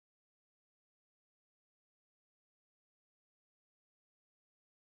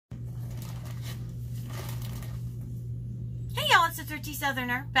the Thrifty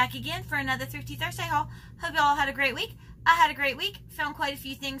Southerner, back again for another Thrifty Thursday haul. Hope y'all had a great week. I had a great week. Found quite a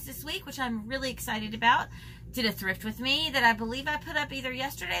few things this week, which I'm really excited about. Did a thrift with me that I believe I put up either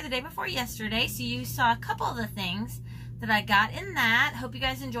yesterday or the day before yesterday. So you saw a couple of the things that I got in that. Hope you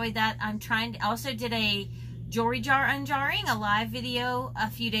guys enjoyed that. I also did a jewelry jar unjarring, a live video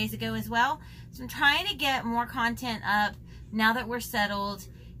a few days ago as well. So I'm trying to get more content up now that we're settled.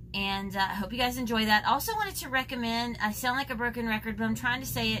 And I hope you guys enjoy that. Also wanted to recommend, I sound like a broken record, but I'm trying to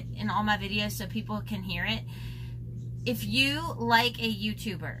say it in all my videos so people can hear it. If you like a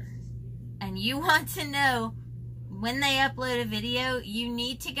YouTuber and you want to know when they upload a video, you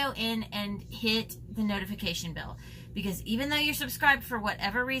need to go in and hit the notification bell. Because even though you're subscribed for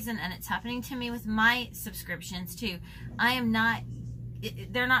whatever reason, and it's happening to me with my subscriptions too,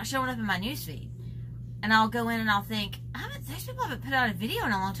 they're not showing up in my newsfeed. And I'll go in and I'll think, those people haven't put out a video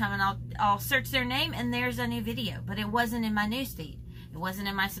in a long time, and I'll search their name and there's a new video, but it wasn't in my newsfeed. It wasn't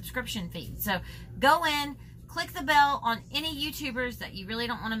in my subscription feed. So go in, click the bell on any YouTubers that you really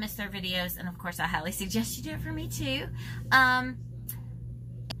don't want to miss their videos, and of course I highly suggest you do it for me too. And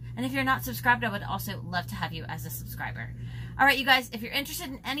if you're not subscribed, I would also love to have you as a subscriber. All right, you guys, if you're interested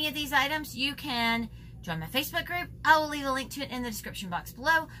in any of these items, you can join my Facebook group. I will leave a link to it in the description box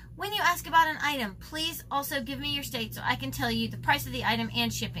below. When you ask about an item, please also give me your state so I can tell you the price of the item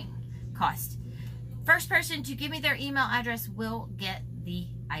and shipping cost. First person to give me their email address will get the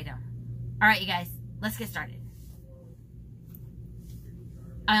item. All right, you guys, let's get started.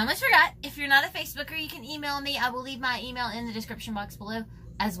 I almost forgot, if you're not a Facebooker, you can email me. I will leave my email in the description box below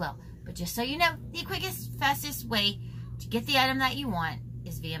as well. But just so you know, the quickest, fastest way to get the item that you want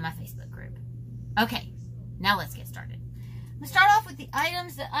is via my Facebook group. Okay, now let's get started. I'm going to start off with the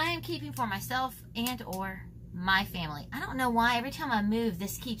items that I am keeping for myself and or my family. I don't know why every time I move,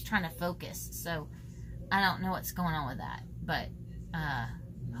 this keeps trying to focus. So I don't know what's going on with that. But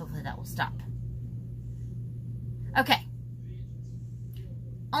hopefully that will stop. Okay.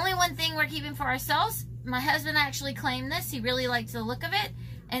 Only one thing we're keeping for ourselves. My husband actually claimed this. He really liked the look of it.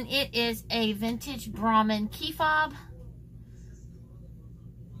 And it is a vintage Brahmin key fob.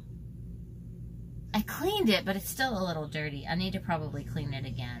 I cleaned it, but it's still a little dirty. I need to probably clean it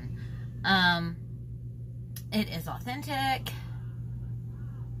again. It is authentic.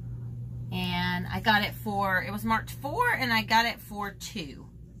 And I got it for, it was marked 4, and I got it for 2.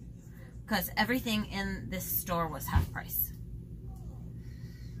 Because everything in this store was half price.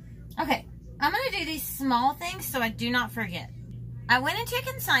 Okay, I'm going to do these small things so I do not forget. I went into a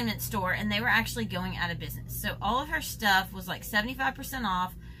consignment store, and they were actually going out of business. So all of her stuff was like 75%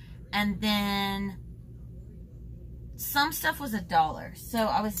 off. And then some stuff was $1. So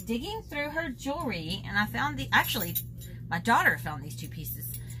I was digging through her jewelry and I found actually my daughter found these 2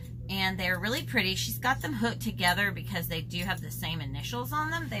 pieces and they're really pretty. She's got them hooked together because they do have the same initials on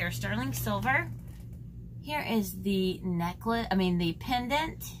them. They are sterling silver. Here is the necklace, the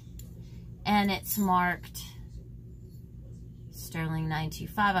pendant, and it's marked sterling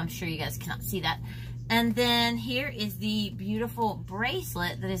 925. I'm sure you guys cannot see that. And then here is the beautiful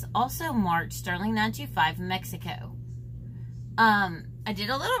bracelet that is also marked sterling 925 Mexico. I did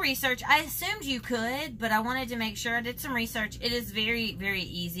a little research. I assumed you could, but I wanted to make sure. I did some research. It is very, very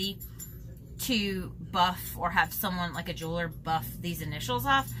easy to buff or have someone like a jeweler buff these initials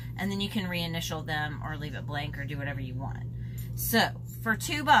off, and then you can reinitial them or leave it blank or do whatever you want. So for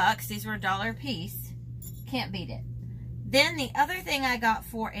 $2, these were $1 a piece. Can't beat it. Then the other thing I got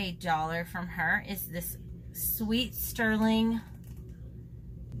for $1 from her is this sweet sterling.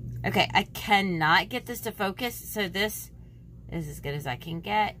 Okay, I cannot get this to focus, so this is as good as I can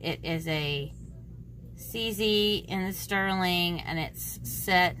get. It is a CZ in the sterling, and it's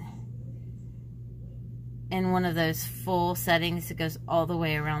set in one of those full settings that goes all the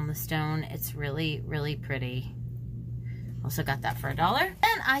way around the stone. It's really, really pretty. Also got that for $1.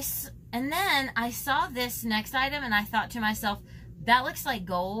 And then I saw this next item and I thought to myself, that looks like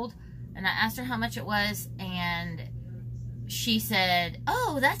gold. And I asked her how much it was, and she said,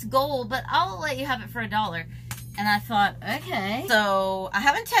 oh, that's gold, but I'll let you have it for $1. And I thought, okay. So I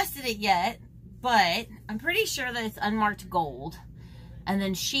haven't tested it yet, but I'm pretty sure that it's unmarked gold. And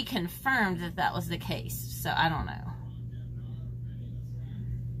then she confirmed that that was the case. So I don't know.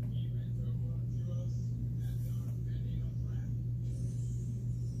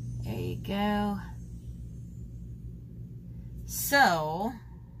 There you go. So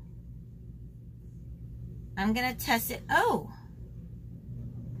I'm going to test it. Oh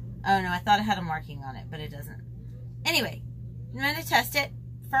no, I thought it had a marking on it, but it doesn't. Anyway, I'm going to test it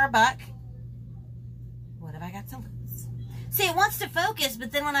for $1. What have I got to lose? See, it wants to focus,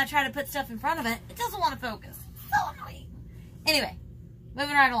 but then when I try to put stuff in front of it, it doesn't want to focus. So annoying. Anyway,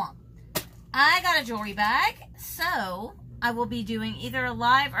 moving right along. I got a jewelry bag, so I will be doing either a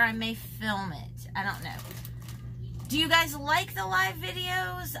live or I may film it. I don't know. Do you guys like the live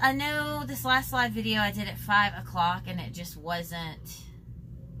videos? I know this last live video I did at 5 o'clock and it just wasn't...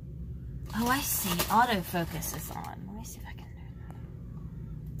 Oh, I see. Autofocus is on. Let me see if I can do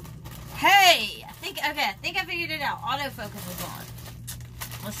that. Hey! I think I figured it out. Autofocus is on.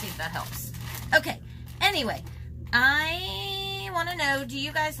 Let's see if that helps. Okay. Anyway, I want to know, do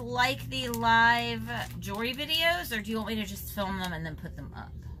you guys like the live jewelry videos, or do you want me to just film them and then put them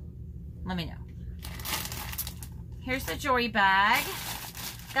up? Let me know. Here's the jewelry bag.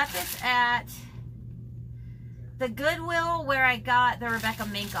 Got this at the Goodwill where I got the Rebecca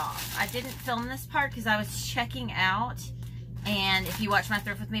Minkoff. I didn't film this part because I was checking out, and if you watch my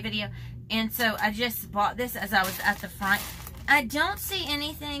Thrift With Me video, and so I just bought this as I was at the front. I don't see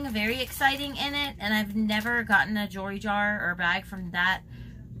anything very exciting in it, and I've never gotten a jewelry jar or bag from that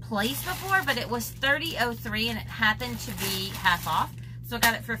place before, but it was $30.03 and it happened to be half off. So I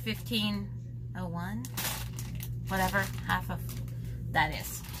got it for $15.01. Whatever half of that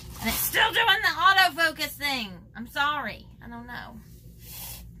is. And it's still doing the autofocus thing. I'm sorry. I don't know.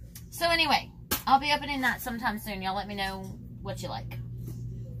 So anyway, I'll be opening that sometime soon. Y'all let me know what you like.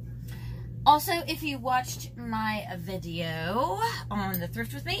 Also, if you watched my video on the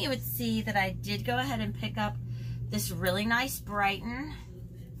Thrift With Me, you would see that I did go ahead and pick up this really nice Brighton.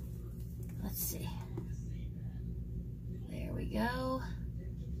 Let's see. There we go.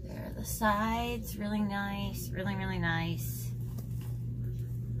 There are the sides. Really nice. Really, really nice.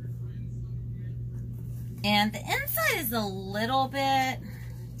 And the inside is a little bit...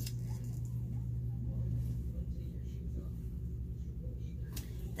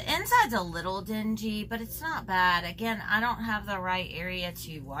 The inside's a little dingy, but it's not bad. Again, I don't have the right area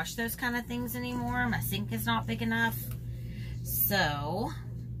to wash those kind of things anymore. My sink is not big enough. So,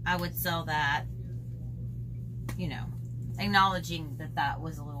 I would sell that, you know, acknowledging that that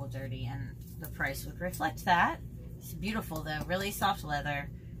was a little dirty, and the price would reflect that. It's beautiful though, really soft leather.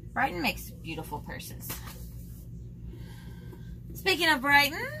 Brighton makes beautiful purses. Speaking of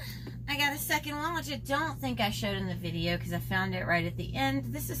Brighton, I got a second one, which I don't think I showed in the video because I found it right at the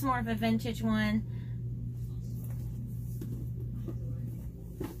end. This is more of a vintage one.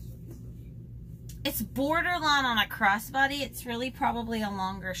 It's borderline on a crossbody. It's really probably a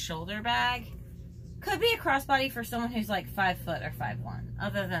longer shoulder bag. Could be a crossbody for someone who's like 5 foot or 5'1".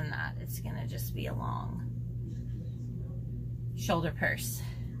 Other than that, it's going to just be a long shoulder purse.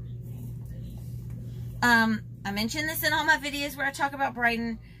 I mentioned this in all my videos where I talk about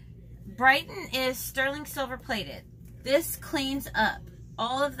Brighton. Brighton is sterling silver plated. This cleans up.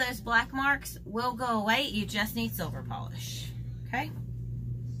 All of those black marks will go away. You just need silver polish. Okay?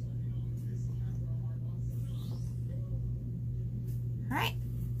 Alright.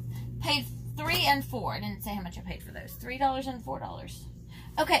 Paid $3 and $4. I didn't say how much I paid for those. $3 and $4.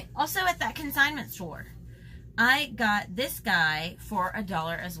 Okay, also at that consignment store, I got this guy for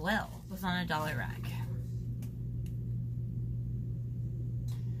 $1 as well. It was on a dollar rack.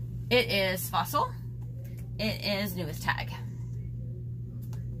 It is Fossil. It is new as tag.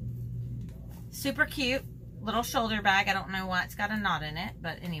 Super cute little shoulder bag. I don't know why it's got a knot in it,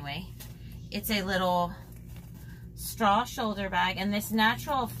 but anyway, it's a little straw shoulder bag, and this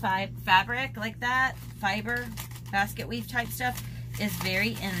natural fabric like that, fiber, basket weave type stuff is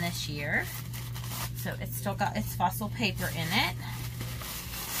very in this year. So it's still got its Fossil paper in it.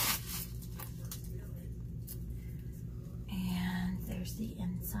 And there's the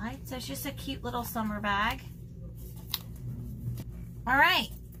inside. So it's just a cute little summer bag. All right,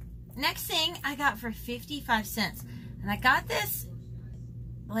 next thing I got for 55 cents. And I got this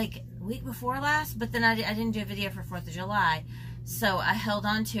like week before last, but then I didn't do a video for 4th of July, so I held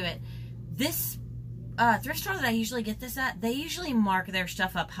on to it. This thrift store that I usually get this at, they usually mark their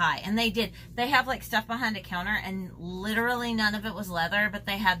stuff up high, and they did. They have like stuff behind a counter, and literally none of it was leather, but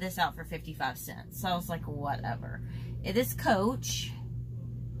they had this out for 55 cents, so I was like, whatever. It is Coach.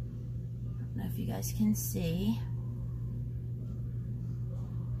 I don't know if you guys can see.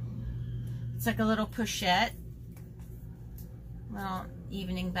 It's like a little pochette, little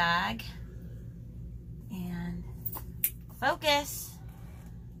evening bag, and focus,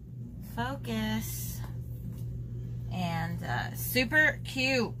 and super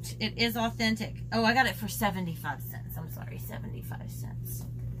cute. It is authentic. Oh, I got it for 75 cents. I'm sorry, 75 cents.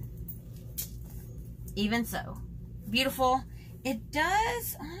 Even so, beautiful. It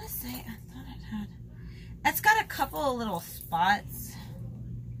does, I want to say, I thought it had, it's got a couple of little spots.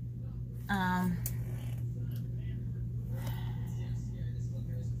 I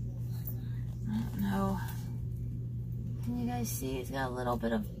don't know. Can you guys guys see it's got a little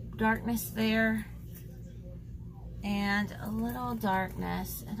bit of darkness there. And a little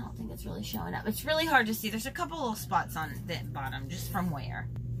darkness. I don't think it's really showing up. It's really hard to see. There's a couple little spots on the bottom just from wear.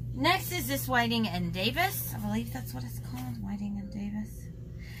 Next is this Whiting and Davis. I believe that's what it's called. Whiting and Davis.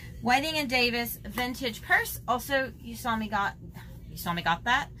 Whiting and Davis vintage purse. Also, you saw me get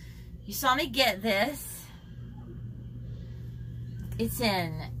this. It's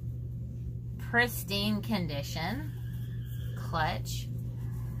in pristine condition. Clutch.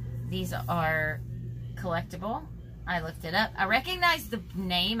 These are collectible. I looked it up. I recognized the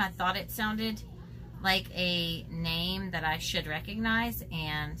name. I thought it sounded like a name that I should recognize,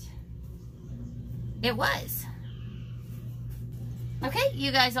 and it was. Okay,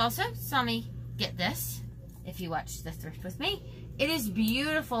 you guys also saw me get this if you watched the thrift with me. It is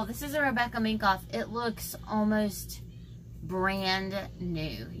beautiful. This is a Rebecca Minkoff. It looks almost brand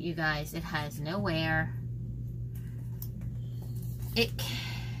new, you guys. It has no wear. It's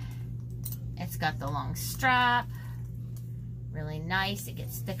got the long strap. Really nice. It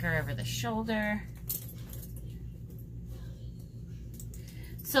gets thicker over the shoulder.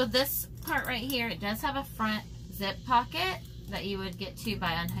 So this part right here, it does have a front zip pocket that you would get to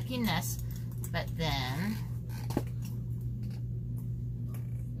by unhooking this. But then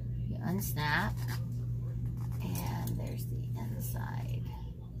you unsnap and there's the inside.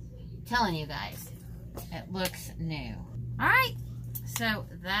 I'm telling you guys, it looks new. All right. So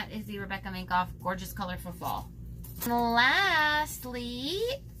that is the Rebecca Minkoff Gorgeous Color for Fall. And lastly,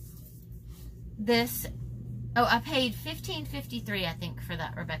 this, oh, I paid $15.53, I think, for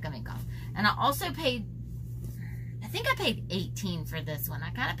that Rebecca Minkoff. And I also paid, I think I paid $18 for this one.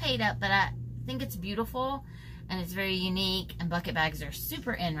 I kind of paid up, but I think it's beautiful and it's very unique, and bucket bags are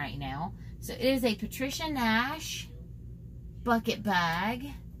super in right now. So it is a Patricia Nash bucket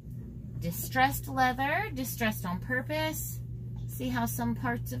bag. Distressed leather, distressed on purpose. See how some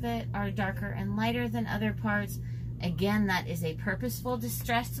parts of it are darker and lighter than other parts. Again, that is a purposeful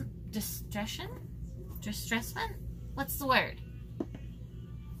distressment? What's the word?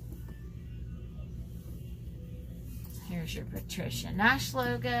 Here's your Patricia Nash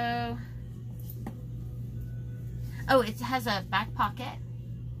logo. Oh, it has a back pocket.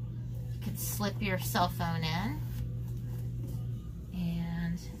 You could slip your cell phone in.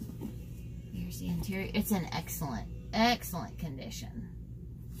 And here's the interior. It's in excellent condition.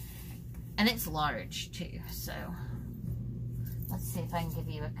 And it's large too, so let's see if I can give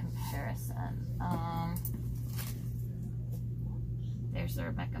you a comparison. There's the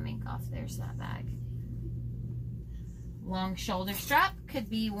Rebecca Minkoff. There's that bag. Long shoulder strap. Could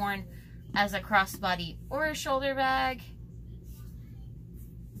be worn as a crossbody or a shoulder bag.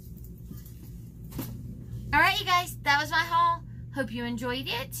 Alright, you guys, that was my haul. Hope you enjoyed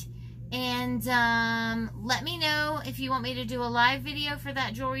it. And let me know if you want me to do a live video for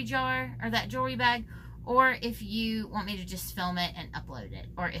that jewelry jar or that jewelry bag, or if you want me to just film it and upload it,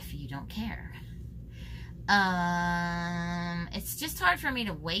 or if you don't care. It's just hard for me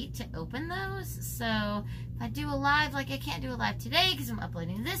to wait to open those. So if I do a live, like I can't do a live today because I'm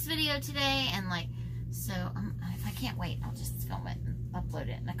uploading this video today, and like, so if I can't wait, I'll just film it and upload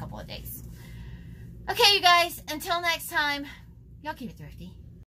it in a couple of days. Okay, you guys, until next time, y'all keep it thrifty.